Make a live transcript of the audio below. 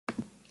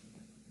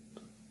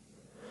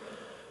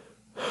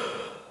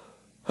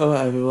Hello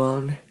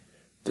everyone,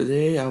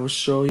 today I will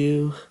show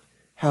you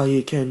how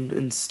you can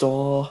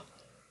install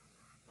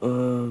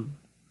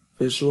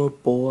Visual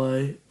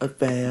Boy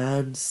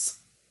Advance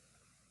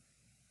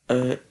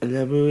an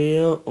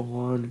emulator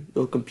on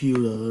your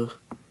computer.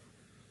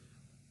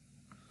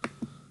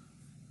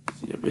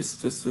 Yeah,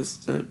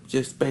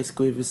 just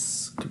basically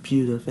this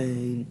computer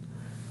thing.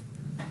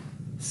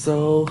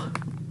 So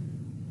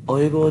all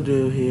you're gonna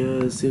do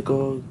here is you're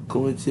gonna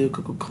go into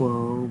Google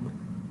Chrome.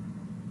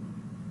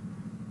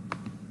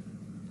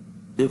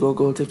 You're gonna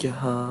go to your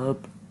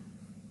hub.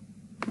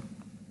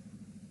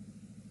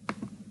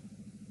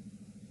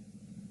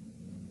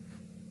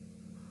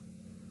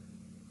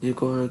 You're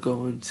gonna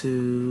go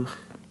into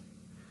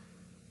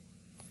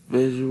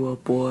Visual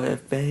Boy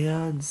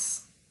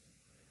Advance.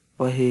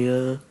 Right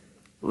here,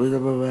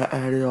 remember I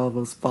added all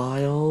those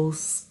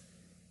files,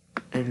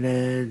 and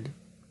then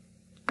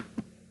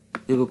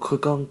you will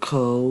click on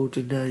code,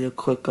 and then you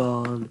click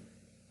on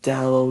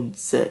download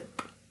zip.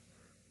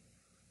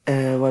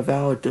 And what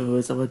that will do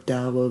is I'm gonna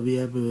download the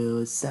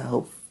emulator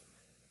itself.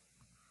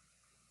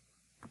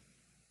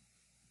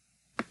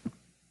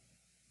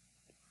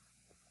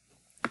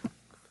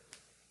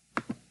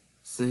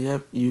 So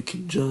yep, you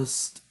can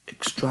just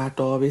extract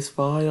all these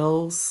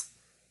files.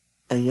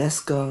 And yes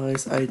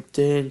guys, I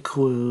did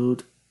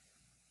include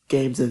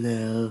games in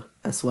there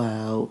as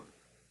well.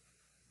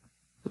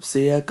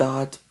 See, I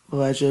got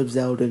Legend of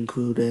Zelda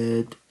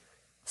included.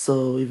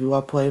 So if you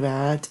want to play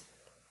that,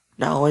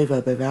 not only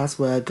that, but that's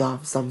where I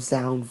got some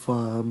sound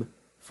from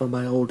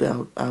my old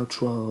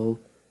outro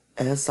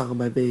and some of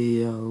my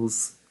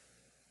videos.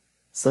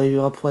 So if you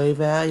want to play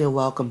that, you're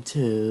welcome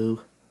to.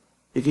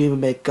 You can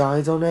even make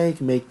guides on it, you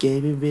can make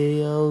gaming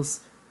videos,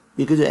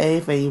 you can do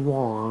anything you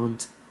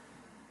want.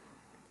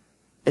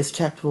 It's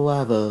kept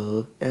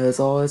forever, and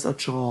it's always a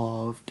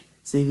draft,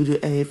 so you can do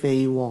anything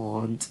you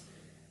want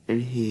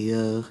in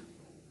here.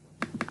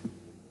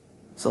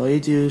 So all you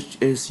do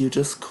is you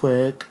just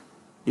click,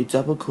 you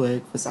double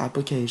click this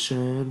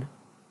application.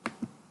 If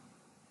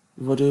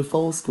you want to do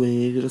full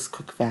screen, you just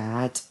click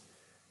that.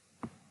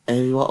 And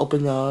if you want to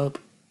open up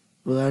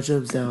The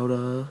Legend of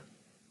Zelda,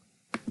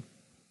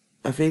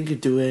 I think you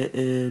do it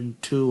in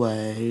two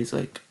ways.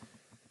 Like,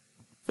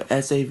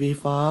 the SAV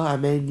file, I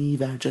may need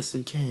that just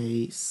in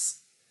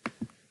case.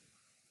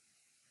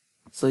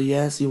 So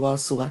yes, you want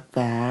to select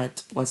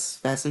that.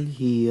 That's in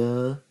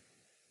here.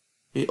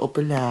 You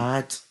open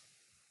that.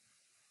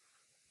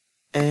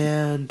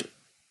 And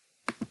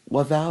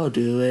what that will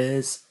do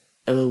is,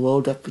 it will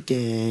load up the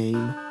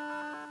game.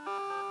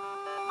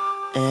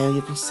 And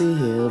you can see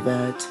here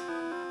that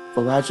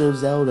The Legend of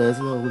Zelda is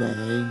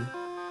loading.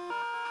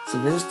 So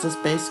this is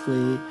just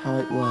basically how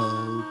it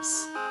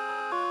loads.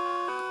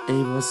 And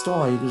even the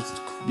story,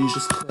 you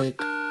just click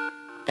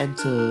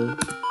enter.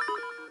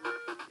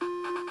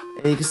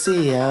 And you can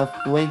see I have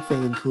link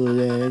thing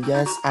included.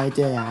 Yes, I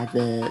did add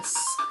this.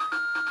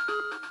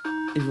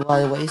 If you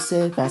want to waste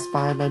it, that's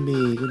fine by me.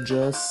 You can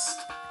just...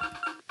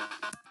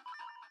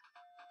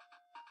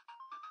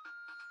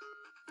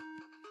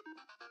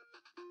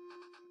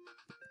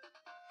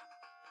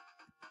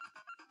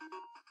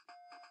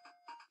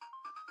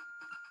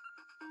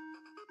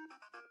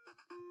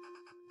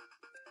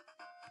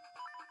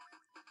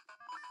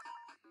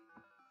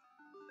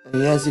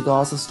 And yes, you can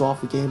also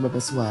start the game up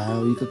as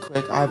well. You can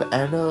click either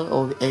enter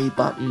or the A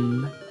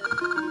button.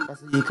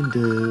 That's what you can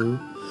do.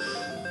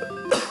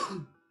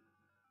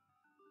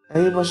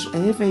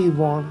 Anything you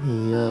want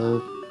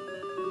here.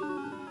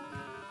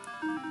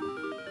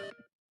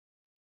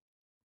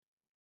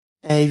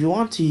 And if you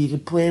want to, you can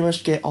pretty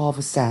much get all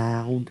the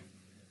sound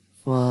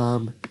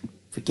from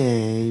the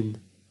game.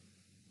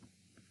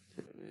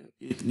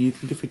 You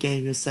can get the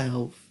game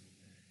yourself.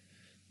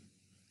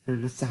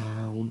 And the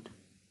sound.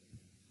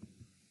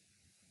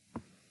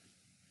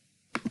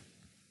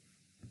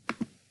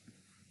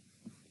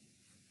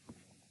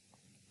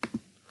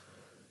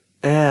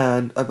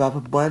 And about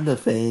the Blender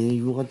thing,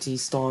 you want to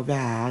install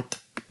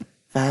that.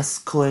 That's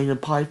clean in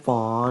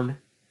Python. You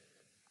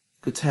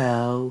could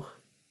tell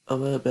a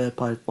little bit of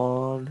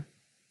Python.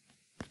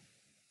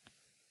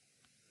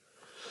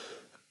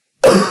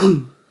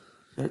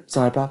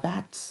 Sorry about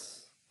that.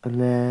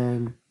 And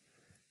then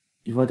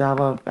you want to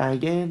download that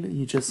again,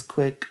 you just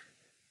click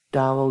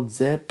download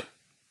zip.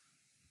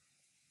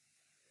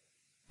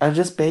 I'm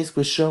just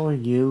basically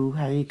showing you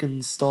how you can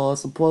install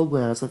some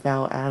programs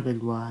without admin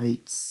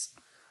rights.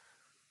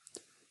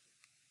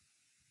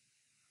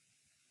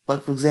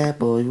 Like for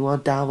example, if you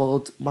want to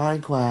download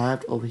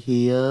Minecraft over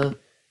here,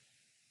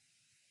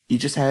 you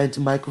just head into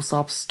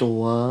Microsoft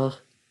Store.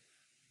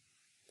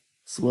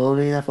 It's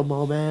loading at the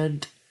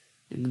moment.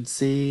 You can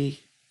see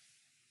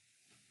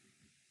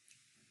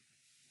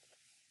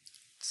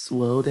it's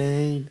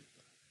loading.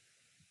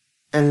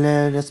 And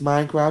then there's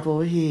Minecraft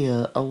over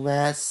here,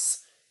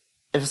 unless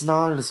if it's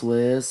not on this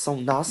list,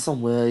 not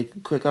somewhere, you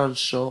can click on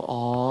show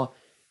all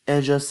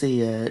and just see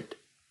it.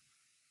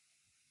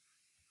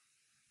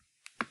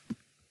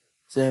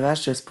 So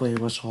that's just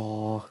pretty much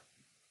all.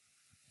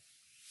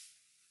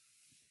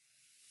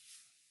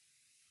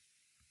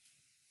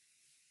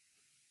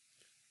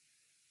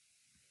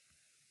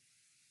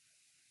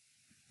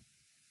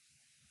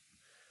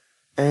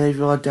 And if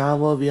you want to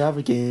download the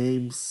other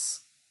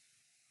games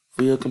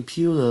for your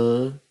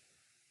computer,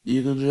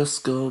 you can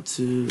just go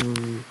to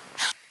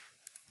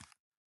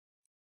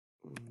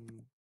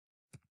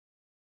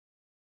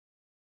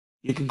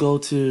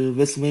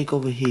this link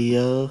over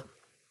here,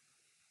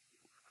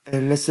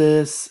 and this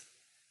is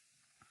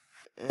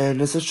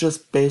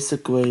just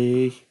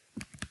basically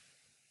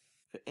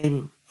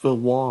the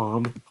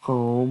warm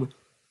home,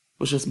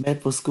 which is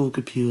meant for school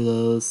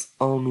computers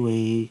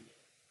only,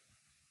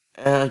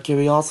 and it can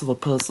be also for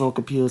personal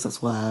computers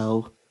as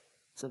well.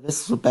 So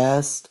this is the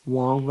best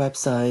warm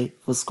website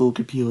for school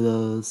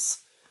computers.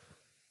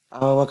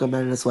 I would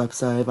recommend this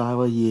website if I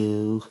were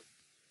you.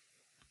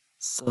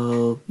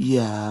 So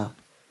yeah,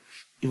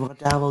 if you want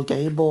to download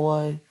Game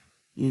Boy,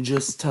 you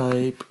just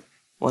type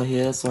right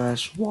here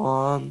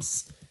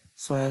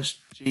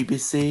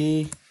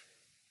 /wans/gbc,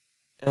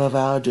 and what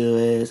I'll do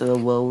is it'll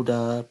load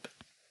up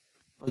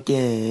the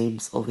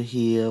games over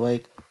here,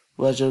 like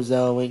Legend of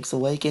Zelda Link's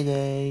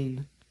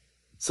Awakening,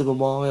 Super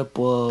Mario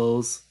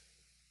Bros.,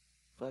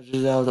 Legend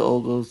of Zelda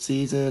Ogo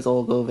Seasons,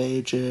 Ogo of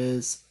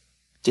Ages,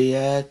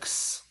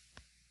 DX.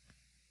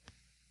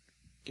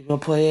 If you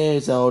play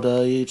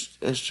Zelda,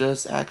 it's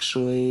just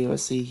actually,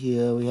 let's see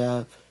here, we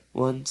have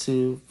 1,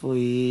 2,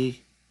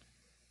 3.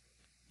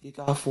 You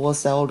got 4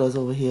 Zeldas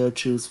over here to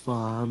choose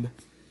from.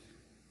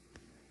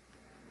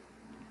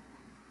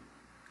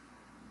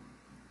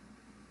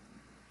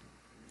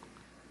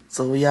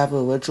 So we have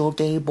the original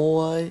Game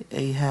Boy,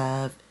 and you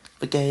have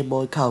the Game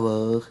Boy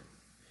Color.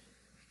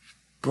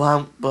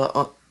 But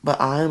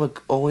I'm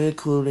only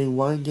including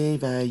one game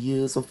that I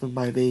use within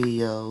my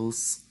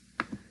videos.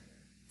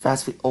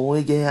 That's the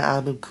only game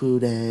I'm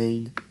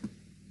including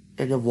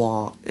in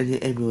the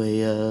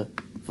emulator.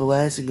 The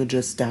rest you can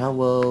just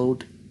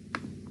download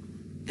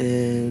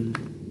in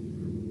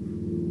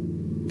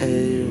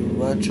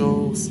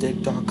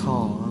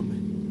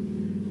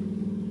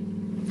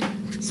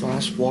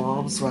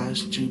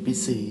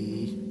retrostick.com/warm/gbc.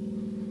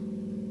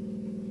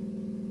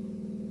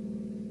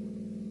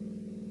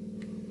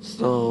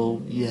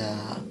 So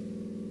yeah.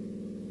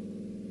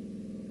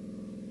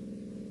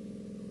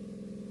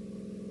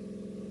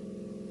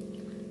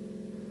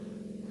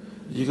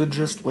 You can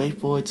just wait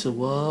for it to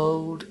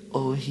load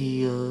over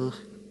here.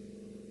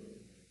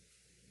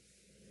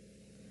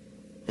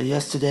 And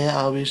yesterday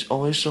I'll be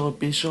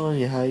showing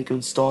you how you can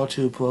install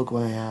 2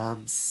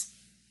 programs.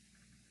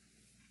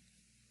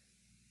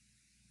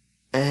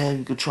 And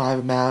you can try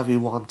them out if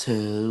you want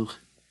to.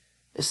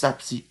 It's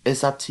up to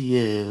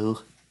you.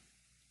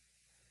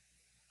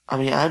 I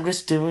mean, I'm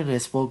just doing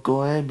this for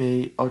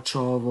Grammy or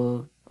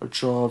Java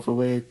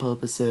related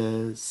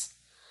purposes.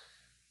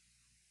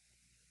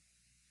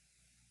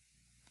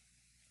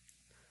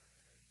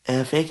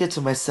 And thinking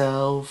to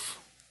myself,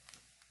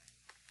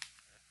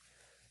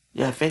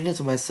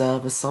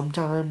 that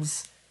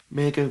sometimes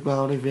making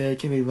grounded video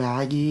can be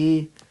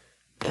laggy.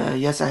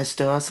 Yes, I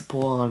still have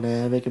support on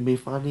it. They can be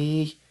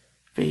funny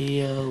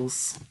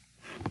videos.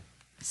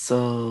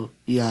 So,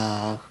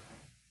 yeah.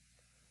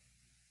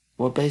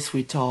 We're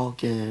basically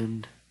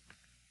talking.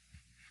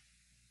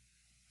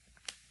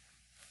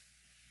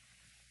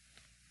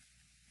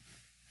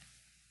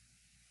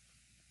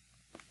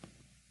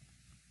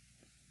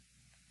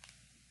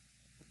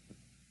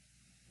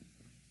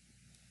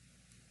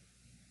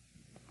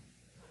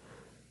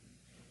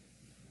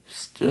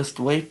 Just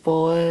wait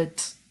for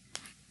it.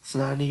 It's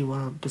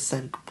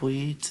 91%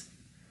 complete.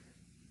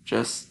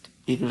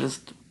 You can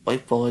just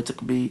wait for it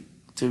to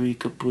be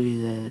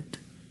completed.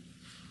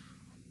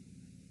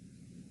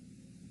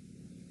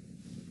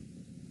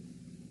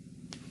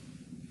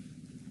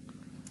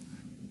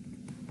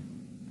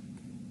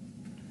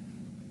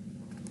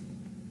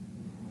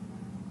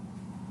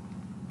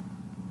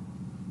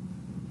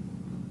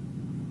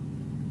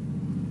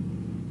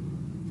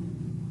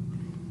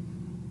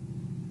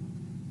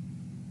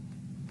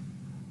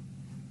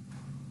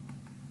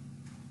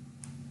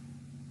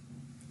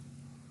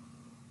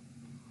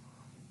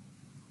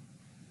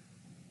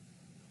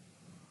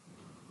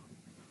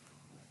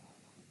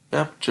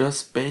 Yep,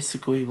 just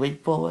basically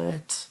wait for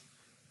it.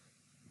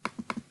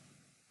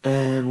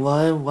 And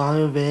while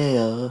you're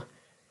there,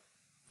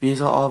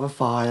 these are all the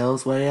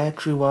files. What I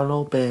actually want to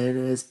open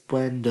is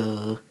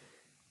Blender.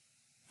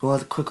 You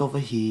want to click over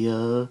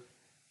here,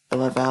 and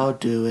what that'll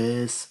do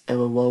is, it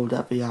will load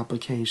up the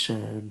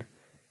application.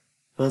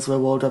 First we'll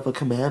load up a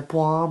command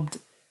prompt,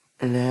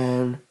 and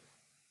then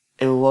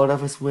it will load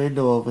up this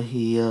window over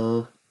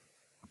here,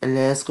 and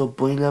then it's gonna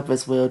bring up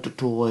this little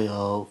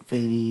tutorial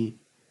thingy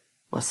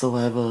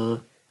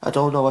whatsoever. I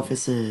don't know what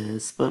this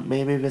is, but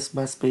maybe this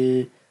must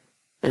be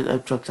an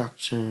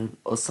introduction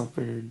or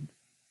something.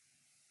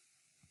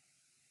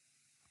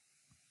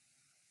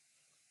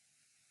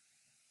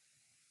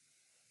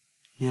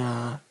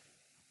 Yeah,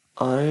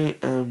 I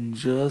am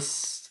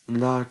just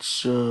not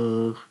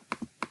sure.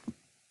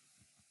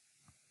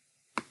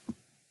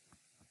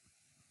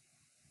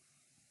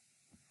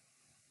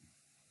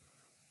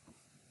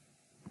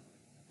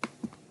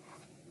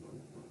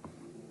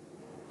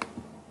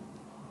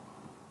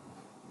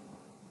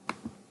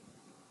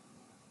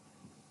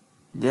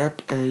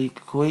 Yep, and you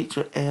can create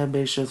your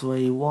animations where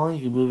you want.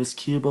 You can move this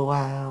cube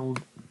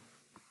around.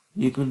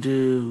 You can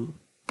do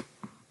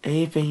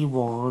anything you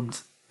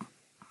want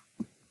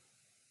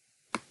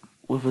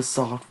with the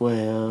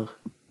software.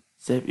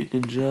 So if you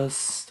can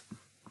just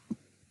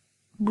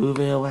move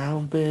it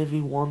around a bit if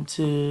you want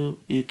to.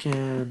 You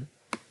can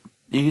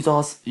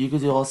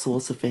do all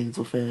sorts of things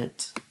with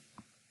it.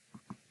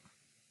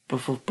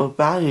 But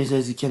bad news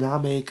is you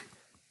cannot make.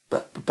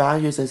 But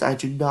bad news is I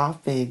do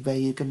not think that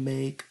you can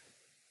make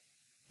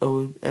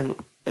a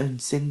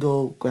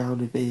single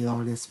grounded video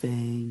on this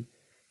thing.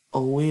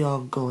 Only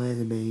on Go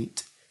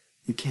Animate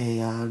you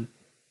can,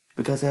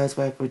 because it has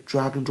like a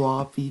drag and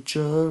drop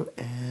feature,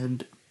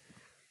 and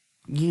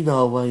you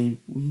know what I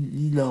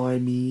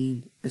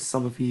mean. It's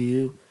some of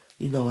you,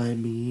 you know what I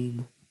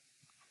mean.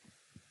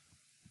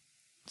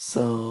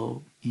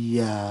 So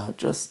yeah,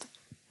 just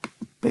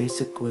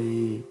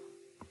basically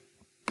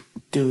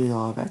doing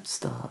all that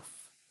stuff.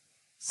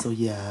 So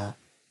yeah,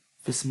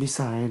 this is me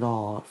signing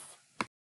off.